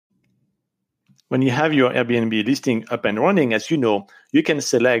when you have your Airbnb listing up and running, as you know, you can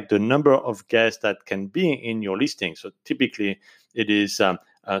select the number of guests that can be in your listing. So typically it is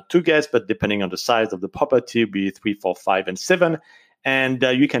 2 guests, but depending on the size of the property, be 3, 4, 5, and 7. And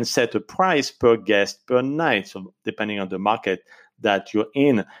you can set a price per guest per night. So depending on the market that you're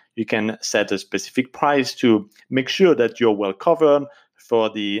in, you can set a specific price to make sure that you're well covered for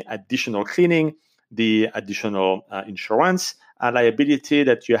the additional cleaning, the additional insurance liability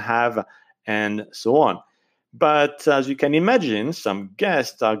that you have, and so on. But as you can imagine, some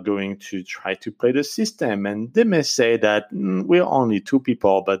guests are going to try to play the system, and they may say that we're only 2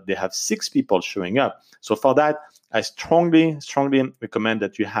 people, but they have 6 people showing up. So for that, I strongly recommend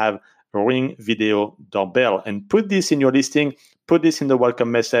that you have a Ring Video Doorbell and put this in your listing, put this in the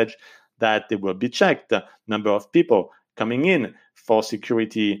welcome message that they will be checked, the number of people coming in for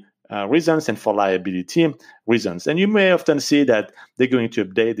security reasons and for liability reasons. And you may often see that they're going to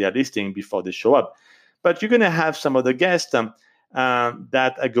update their listing before they show up. But you're going to have some other guests that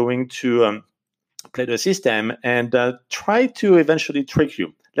are going to play the system and try to eventually trick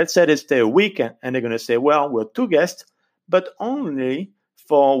you. Let's say they stay a week and they're going to say, well, we're 2 guests, but only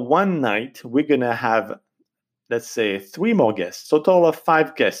for one night, we're going to have, let's say, 3 more guests, so a total of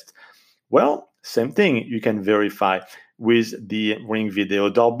 5 guests. Well, same thing, you can verify with the Ring Video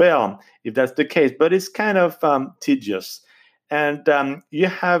Doorbell if that's the case, but it's kind of tedious. And you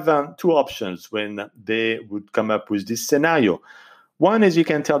have 2 options when they would come up with this scenario. One is you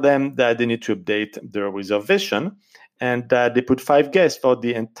can tell them that they need to update their reservation and that they put 5 guests for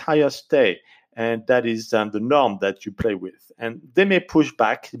the entire stay. And that is the norm that you play with. And they may push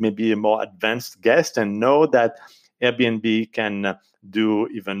back, maybe a more advanced guest, and know that Airbnb can do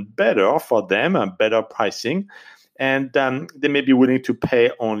even better for them, better pricing. And they may be willing to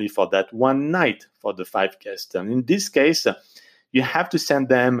pay only for that one night for the 5 guests. And in this case, you have to send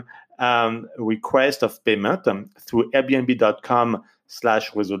them a request of payment through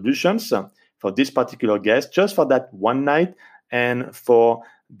airbnb.com/resolutions for this particular guest, just for that one night and for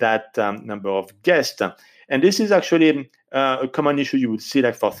that number of guests. And this is actually a common issue you would see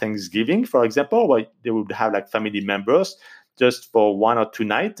like for Thanksgiving, for example, where they would have like family members just for 1 or 2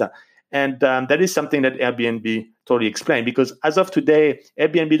 nights. And that is something that Airbnb totally explained, because as of today,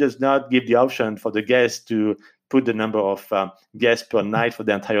 Airbnb does not give the option for the guests to put the number of guests per night for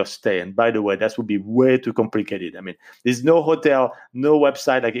the entire stay. And by the way, that would be way too complicated. I mean, there's no hotel, no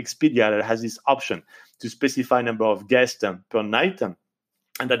website like Expedia that has this option to specify number of guests per night. And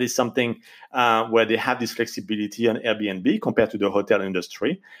that is something where they have this flexibility on Airbnb compared to the hotel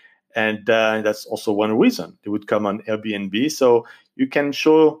industry. And that's also one reason they would come on Airbnb. So you can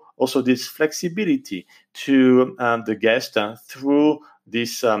show also this flexibility to the guest through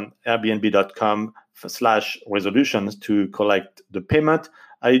this airbnb.com/resolutions to collect the payment,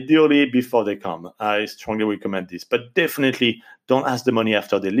 ideally before they come. I strongly recommend this, but definitely don't ask the money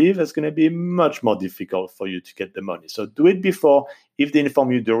after they leave. It's going to be much more difficult for you to get the money. So do it before. If they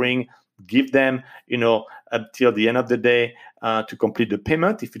inform you during, give them, until the end of the day to complete the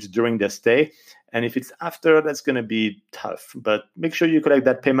payment if it's during their stay. And if it's after, that's going to be tough. But make sure you collect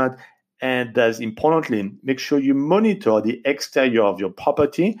that payment. And as importantly, make sure you monitor the exterior of your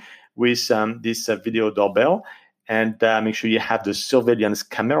property with this video doorbell. And make sure you have the surveillance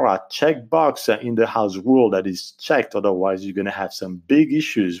camera checkbox in the house rule that is checked. Otherwise, you're going to have some big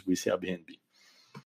issues with Airbnb.